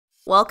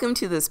Welcome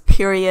to this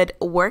period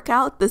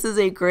workout. This is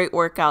a great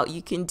workout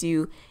you can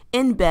do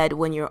in bed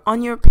when you're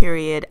on your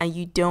period and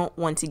you don't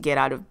want to get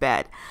out of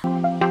bed.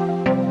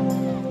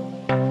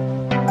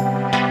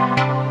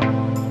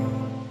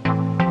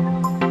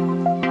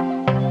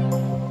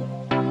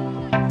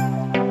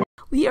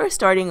 We are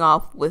starting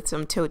off with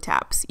some toe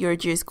taps. You're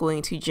just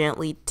going to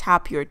gently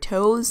tap your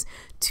toes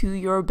to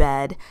your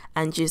bed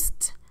and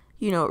just,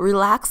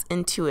 relax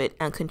into it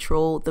and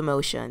control the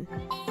motion.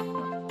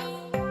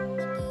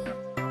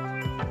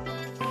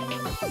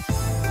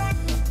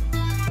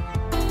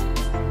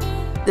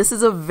 This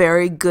is a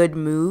very good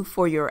move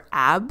for your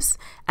abs,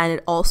 and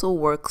it also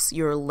works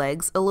your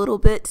legs a little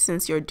bit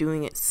since you're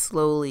doing it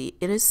slowly.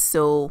 It is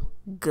so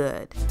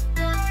good.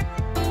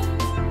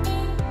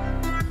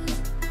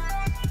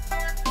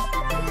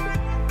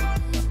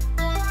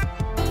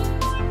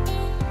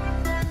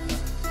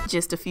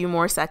 Just a few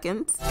more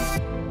seconds.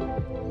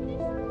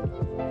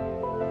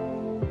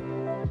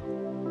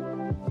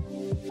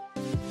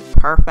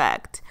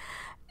 Perfect.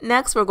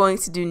 Next, we're going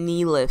to do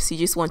knee lifts. You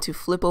just want to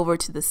flip over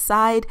to the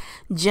side,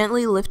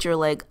 gently lift your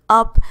leg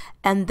up,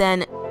 and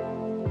then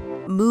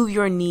move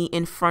your knee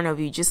in front of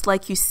you, just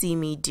like you see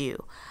me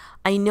do.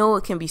 I know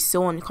it can be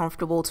so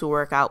uncomfortable to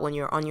work out when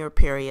you're on your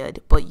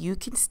period, but you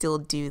can still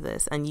do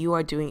this, and you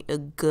are doing a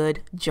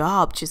good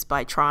job just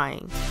by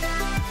trying.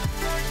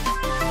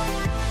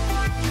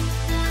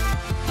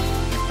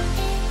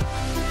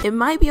 It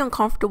might be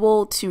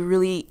uncomfortable to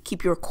really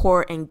keep your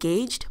core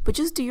engaged, but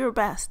just do your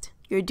best.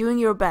 You're doing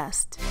your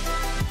best.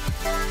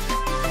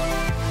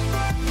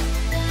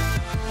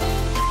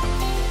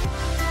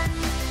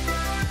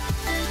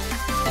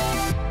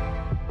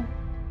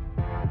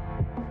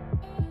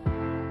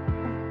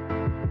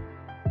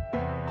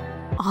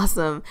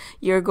 Awesome.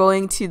 You're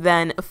going to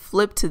then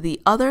flip to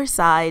the other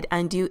side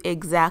and do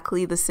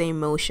exactly the same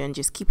motion.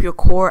 Just keep your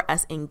core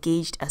as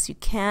engaged as you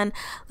can.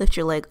 Lift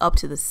your leg up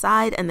to the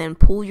side and then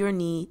pull your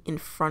knee in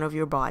front of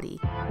your body.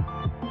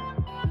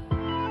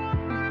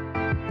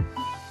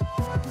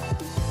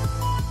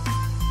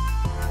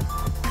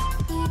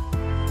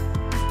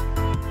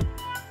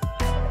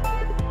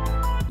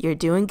 You're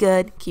doing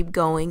good. Keep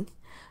going.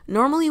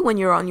 Normally when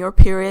you're on your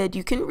period,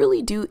 you can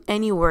really do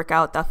any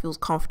workout that feels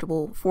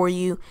comfortable for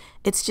you.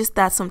 It's just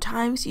that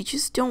sometimes you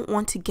just don't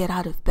want to get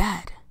out of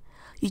bed.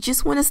 You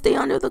just want to stay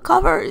under the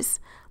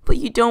covers, but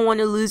you don't want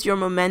to lose your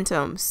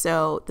momentum.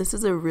 So this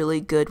is a really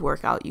good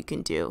workout you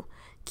can do.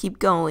 Keep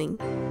going.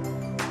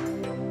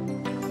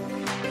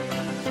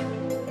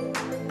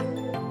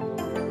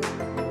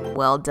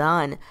 Well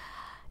done.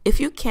 If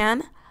you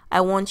can,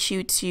 I want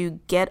you to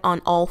get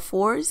on all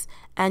fours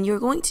and you're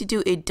going to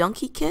do a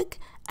donkey kick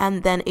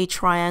and then a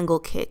triangle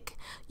kick.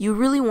 You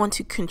really want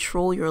to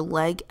control your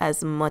leg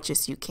as much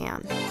as you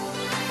can.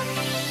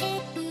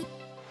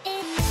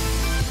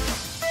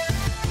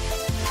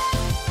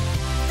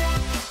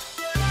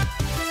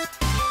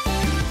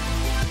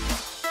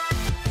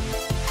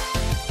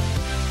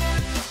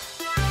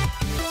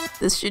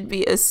 This should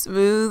be a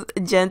smooth,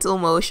 gentle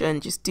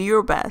motion. Just do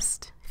your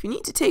best. If you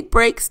need to take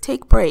breaks,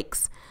 take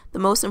breaks. The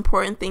most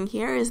important thing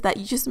here is that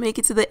you just make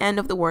it to the end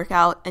of the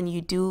workout and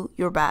you do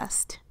your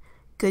best.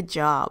 Good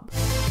job.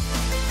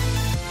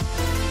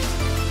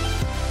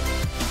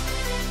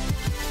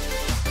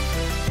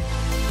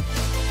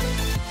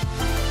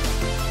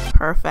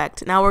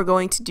 Perfect. Now we're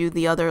going to do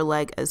the other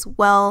leg as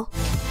well.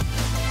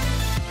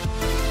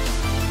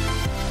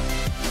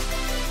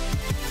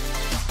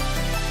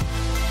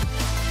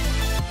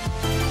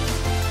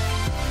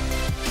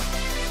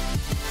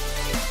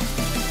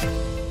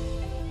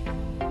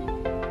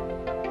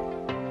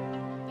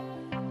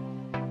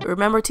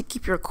 Remember to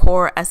keep your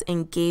core as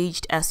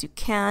engaged as you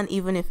can,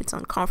 even if it's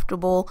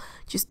uncomfortable.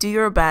 Just do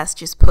your best.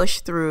 Just push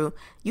through.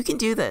 You can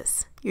do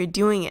this. You're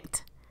doing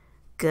it.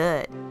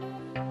 Good.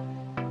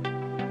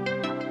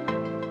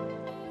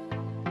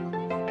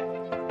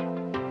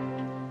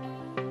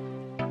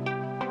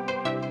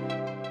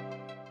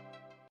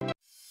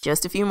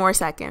 Just a few more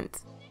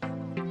seconds.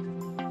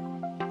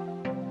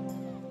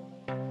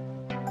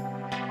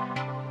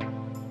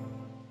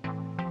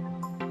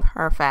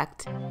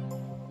 Perfect.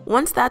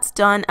 Once that's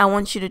done, I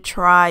want you to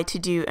try to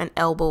do an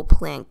elbow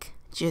plank.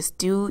 Just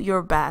do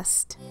your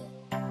best.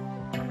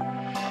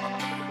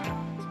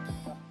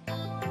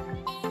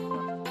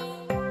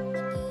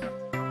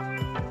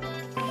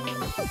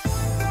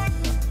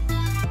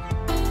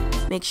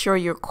 Make sure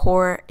your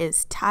core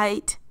is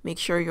tight. Make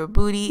sure your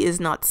booty is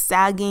not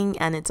sagging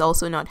and it's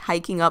also not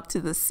hiking up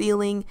to the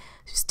ceiling.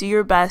 Just do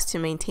your best to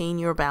maintain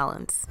your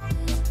balance.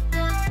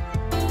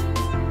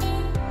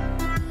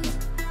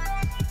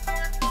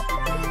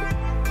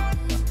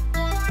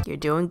 You're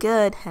doing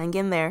good. Hang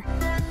in there.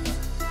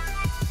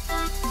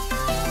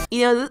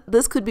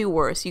 This could be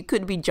worse. You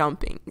could be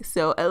jumping.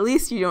 So at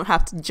least you don't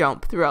have to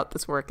jump throughout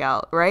this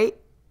workout, right?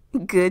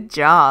 Good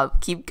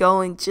job. Keep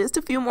going. Just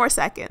a few more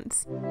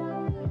seconds.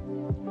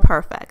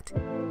 Perfect.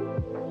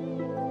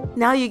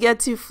 Now you get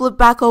to flip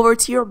back over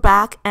to your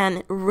back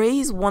and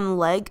raise one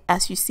leg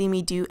as you see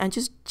me do and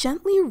just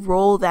gently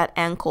roll that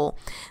ankle.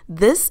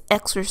 This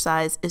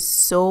exercise is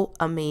so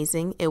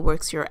amazing. It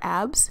works your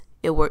abs,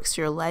 it works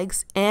your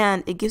legs,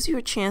 and it gives you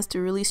a chance to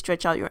really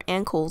stretch out your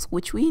ankles,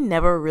 which we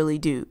never really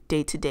do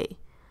day to day.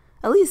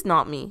 At least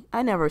not me.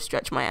 I never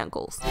stretch my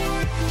ankles.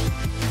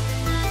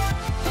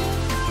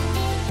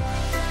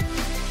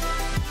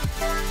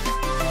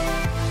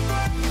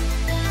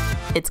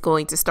 It's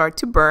going to start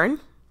to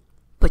burn,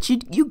 but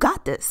you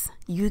got this.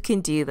 You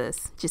can do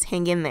this. Just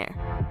hang in there.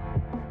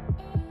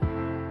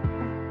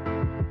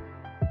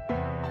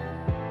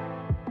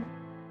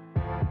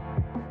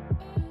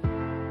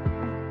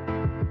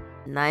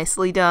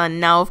 Nicely done.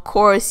 Now, of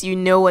course, you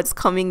know what's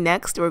coming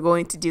next. We're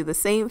going to do the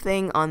same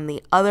thing on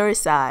the other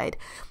side.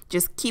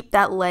 Just keep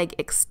that leg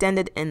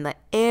extended in the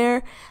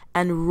air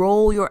and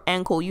roll your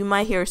ankle. You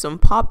might hear some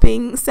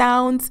popping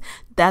sounds.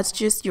 That's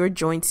just your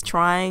joints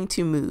trying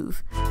to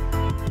move.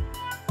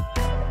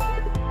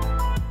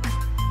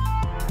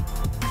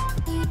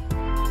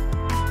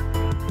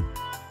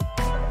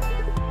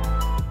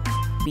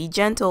 Be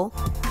gentle.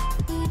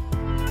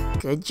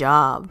 Good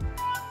job.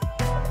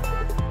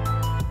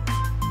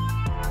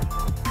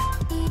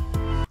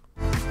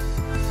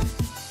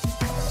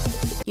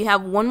 You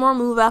have one more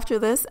move after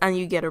this and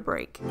you get a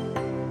break.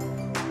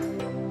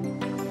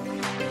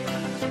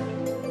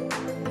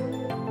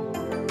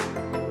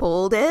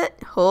 Hold it,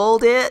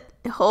 hold it,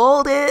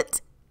 hold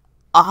it.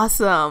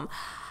 Awesome.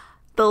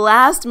 The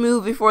last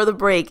move before the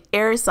break,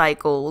 air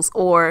cycles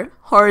or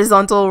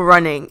horizontal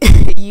running.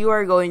 You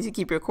are going to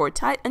keep your core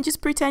tight and just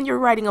pretend you're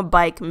riding a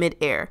bike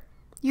mid-air.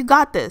 You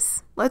got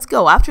this. Let's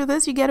go. After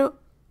this, you get a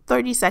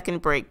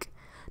 30-second break.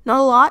 Not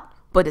a lot,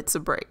 but it's a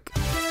break.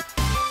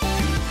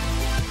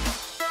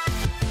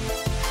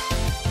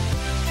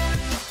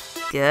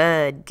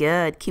 Good,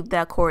 good. Keep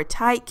that core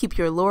tight. Keep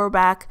your lower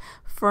back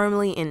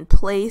firmly in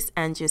place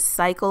and just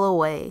cycle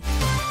away.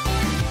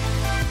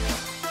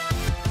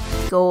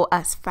 Go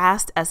as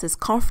fast as is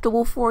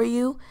comfortable for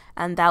you,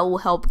 and that will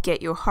help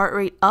get your heart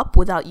rate up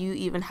without you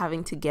even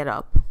having to get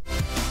up.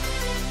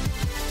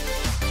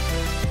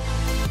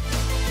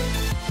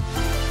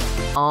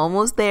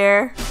 Almost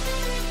there.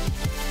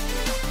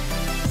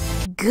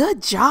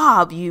 Good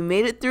job. You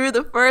made it through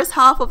the first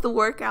half of the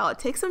workout.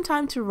 Take some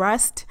time to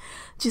rest.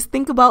 Just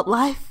think about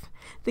life.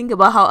 Think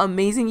about how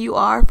amazing you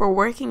are for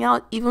working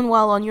out even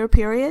while on your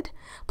period.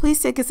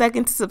 Please take a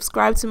second to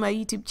subscribe to my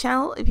YouTube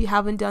channel if you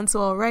haven't done so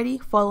already.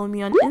 Follow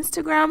me on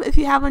Instagram if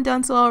you haven't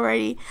done so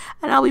already.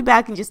 And I'll be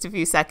back in just a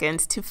few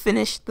seconds to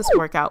finish this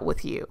workout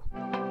with you.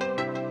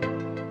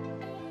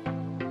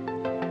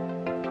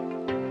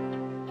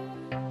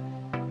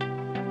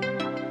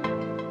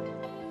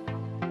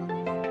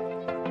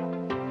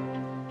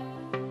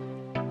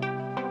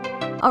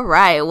 All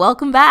right,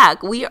 welcome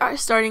back. We are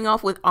starting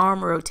off with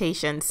arm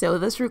rotation. So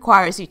this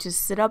requires you to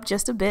sit up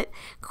just a bit,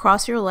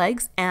 cross your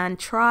legs, and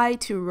try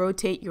to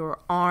rotate your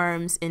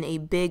arms in a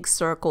big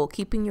circle,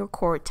 keeping your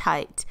core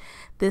tight.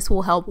 This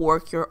will help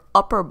work your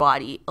upper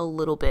body a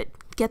little bit.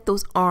 Get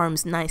those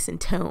arms nice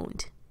and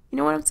toned. You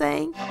know what I'm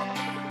saying?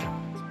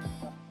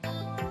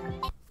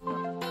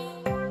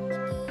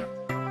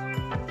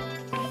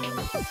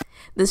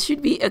 This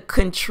should be a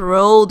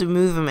controlled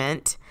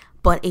movement,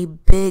 but a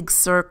big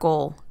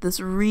circle. This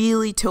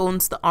really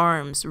tones the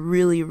arms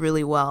really,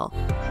 really well.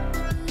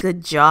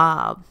 Good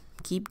job.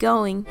 Keep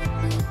going.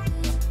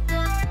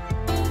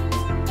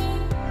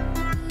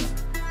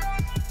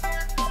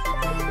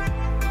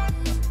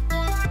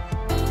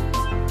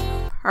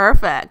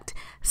 Perfect.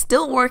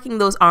 Still working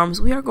those arms,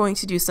 we are going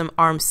to do some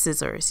arm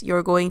scissors.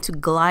 You're going to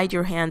glide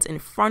your hands in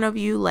front of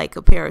you like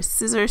a pair of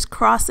scissors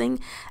crossing,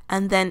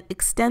 and then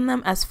extend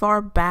them as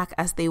far back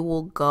as they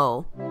will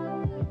go.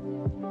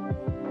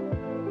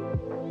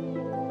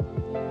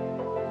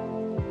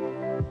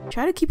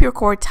 Try to keep your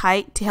core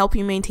tight to help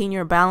you maintain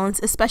your balance,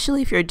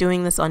 especially if you're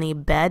doing this on a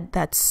bed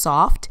that's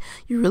soft.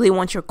 You really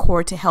want your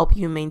core to help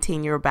you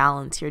maintain your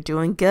balance. You're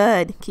doing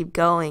good. Keep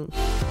going.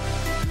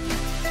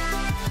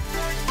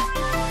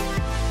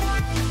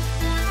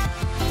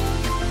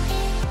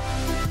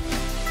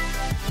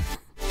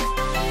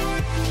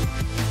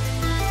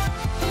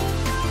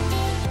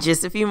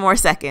 Just a few more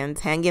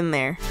seconds. Hang in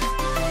there.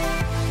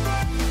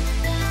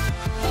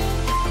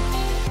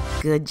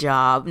 Good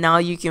job. Now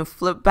you can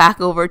flip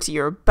back over to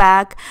your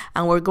back,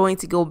 and we're going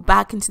to go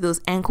back into those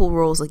ankle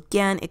rolls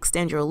again.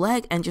 Extend your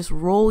leg and just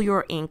roll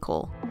your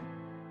ankle.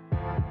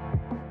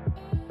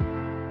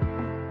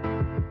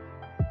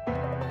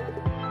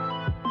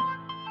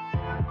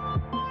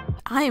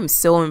 I am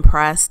so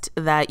impressed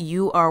that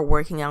you are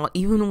working out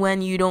even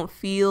when you don't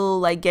feel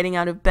like getting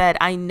out of bed.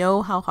 I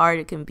know how hard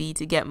it can be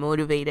to get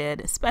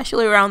motivated,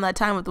 especially around that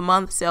time of the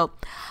month. So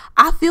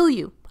I feel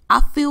you.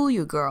 I feel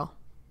you, girl.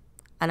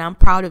 And I'm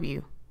proud of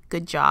you.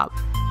 Good job.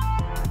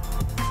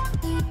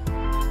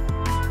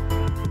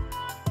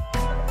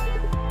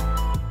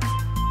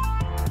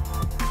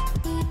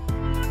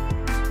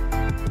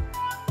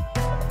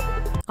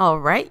 All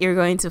right, you're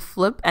going to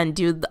flip and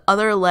do the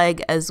other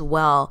leg as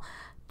well.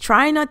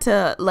 Try not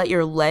to let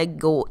your leg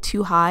go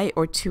too high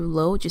or too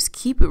low. Just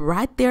keep it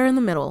right there in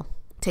the middle.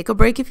 Take a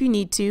break if you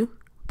need to,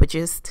 but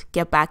just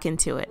get back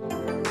into it.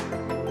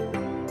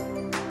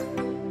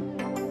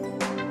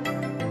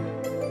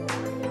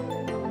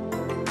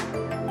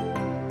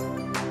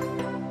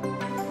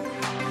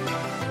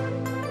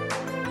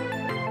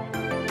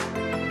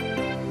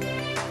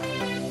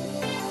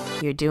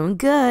 You're doing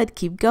good.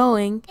 Keep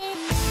going.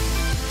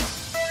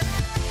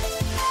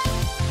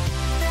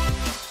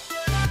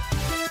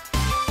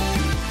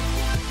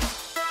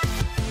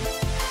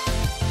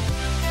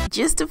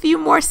 Just a few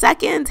more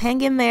seconds.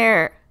 Hang in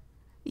there.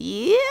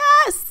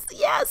 Yes,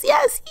 yes,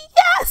 yes,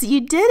 yes.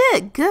 You did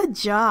it. Good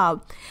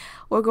job.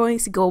 We're going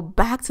to go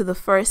back to the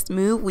first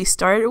move we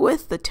started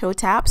with, the toe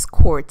taps,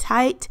 core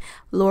tight,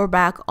 lower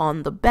back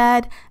on the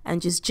bed, and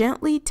just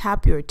gently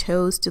tap your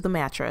toes to the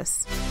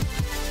mattress.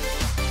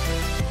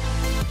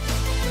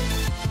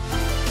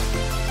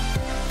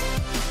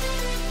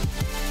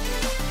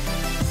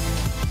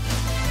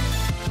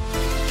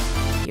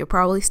 You're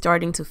probably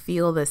starting to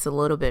feel this a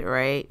little bit,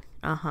 right?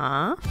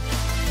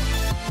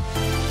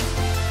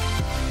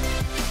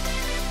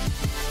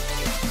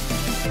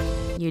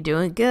 You're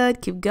doing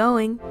good. Keep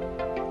going.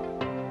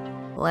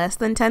 Less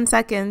than 10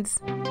 seconds.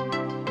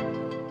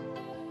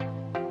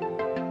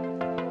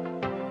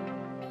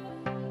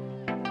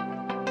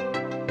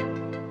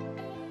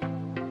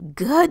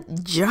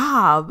 Good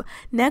job.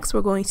 Next,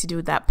 we're going to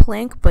do that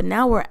plank, but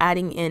now we're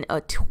adding in a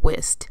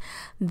twist.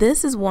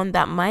 This is one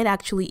that might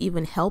actually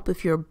even help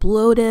if you're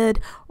bloated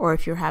or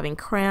if you're having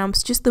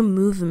cramps. Just the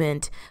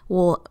movement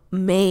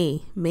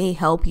may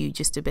help you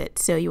just a bit.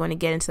 So you want to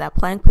get into that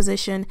plank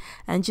position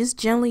and just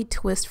gently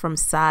twist from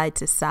side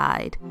to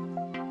side.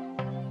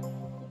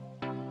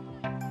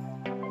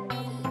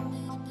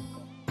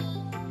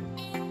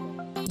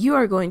 You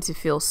are going to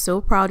feel so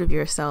proud of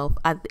yourself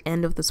at the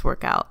end of this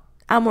workout.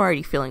 I'm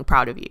already feeling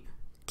proud of you.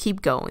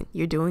 Keep going.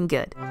 You're doing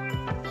good.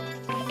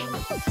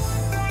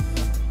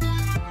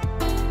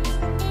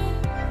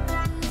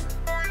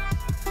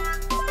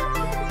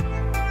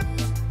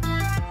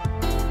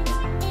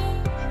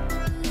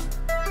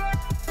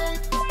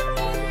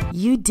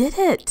 You did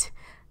it.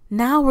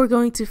 Now we're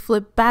going to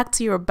flip back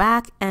to your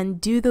back and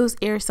do those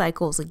air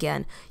cycles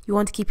again. You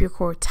want to keep your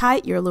core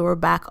tight, your lower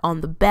back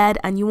on the bed,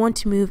 and you want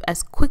to move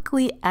as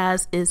quickly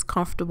as is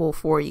comfortable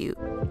for you.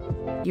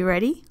 You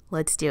ready?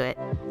 Let's do it.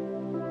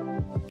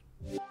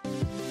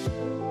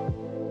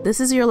 This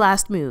is your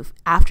last move.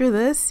 After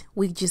this,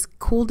 we just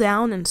cool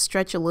down and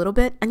stretch a little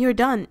bit and you're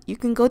done. You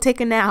can go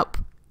take a nap.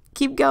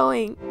 Keep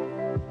going.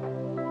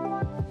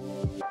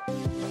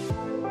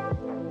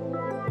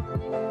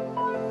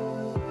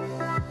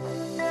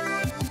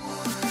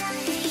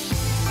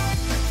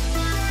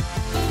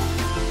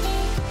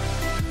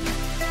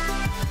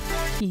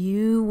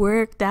 You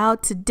worked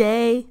out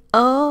today.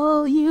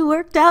 Oh, you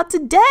worked out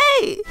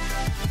today.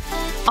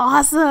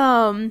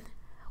 Awesome.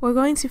 We're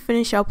going to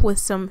finish up with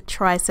some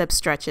tricep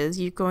stretches.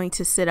 You're going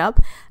to sit up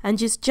and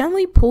just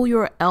gently pull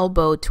your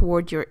elbow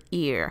toward your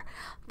ear.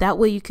 That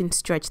way you can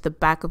stretch the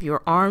back of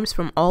your arms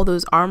from all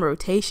those arm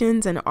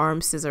rotations and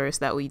arm scissors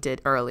that we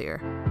did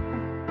earlier.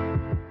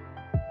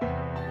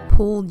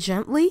 Pull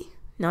gently,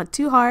 not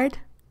too hard.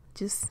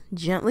 Just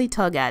gently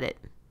tug at it.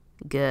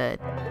 Good.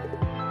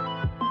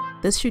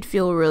 This should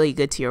feel really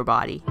good to your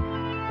body.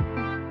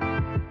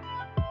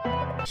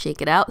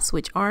 Shake it out,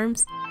 switch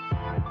arms.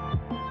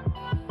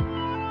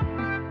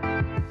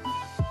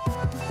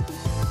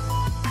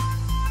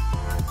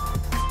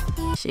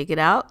 Shake it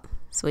out,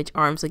 switch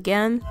arms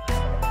again.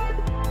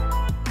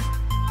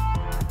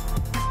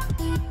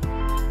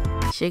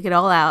 Shake it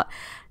all out.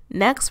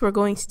 Next, we're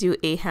going to do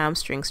a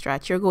hamstring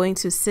stretch. You're going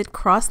to sit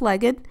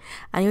cross-legged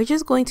and you're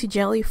just going to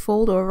gently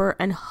fold over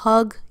and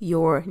hug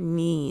your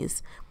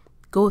knees.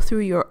 Go through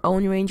your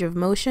own range of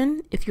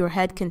motion. If your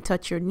head can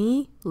touch your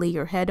knee, lay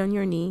your head on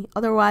your knee.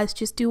 Otherwise,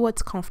 just do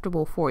what's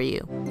comfortable for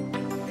you.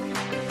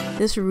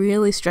 This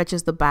really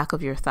stretches the back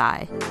of your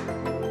thigh.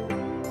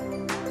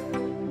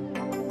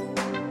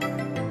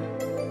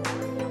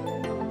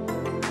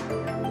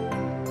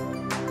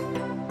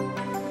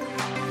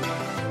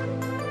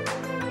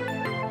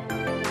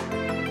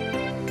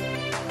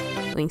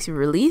 Going to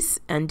release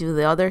and do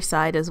the other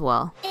side as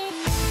well.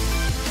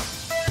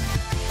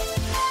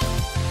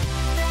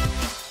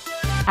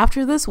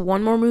 After this,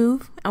 one more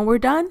move and we're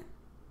done.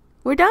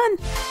 We're done.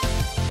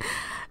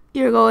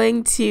 You're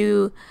going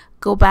to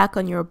go back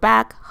on your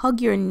back, hug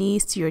your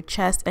knees to your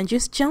chest, and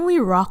just gently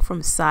rock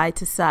from side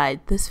to side.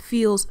 This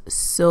feels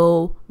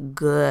so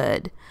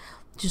good.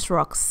 Just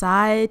rock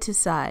side to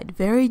side,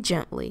 very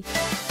gently.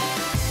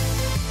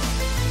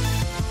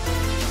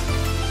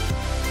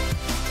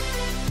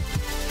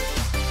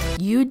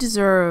 You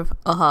deserve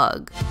a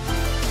hug.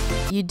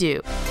 You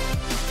do.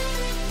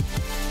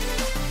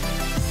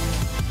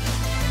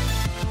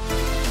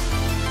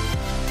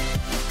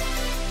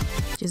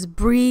 Just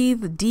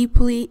breathe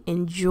deeply,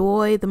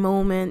 enjoy the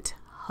moment,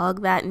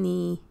 hug that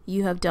knee.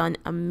 You have done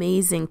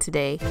amazing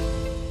today.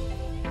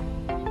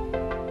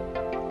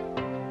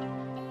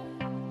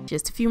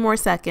 Just a few more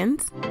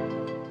seconds.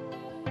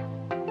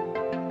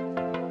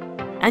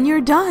 and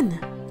you're done.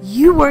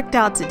 You worked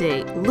out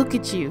today. Look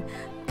at you.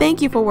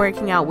 Thank you for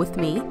working out with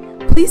me.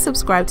 Please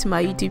subscribe to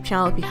my YouTube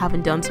channel if you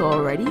haven't done so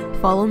already.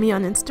 Follow me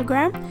on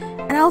Instagram,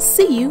 and I'll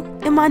see you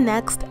in my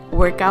next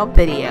workout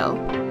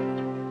video.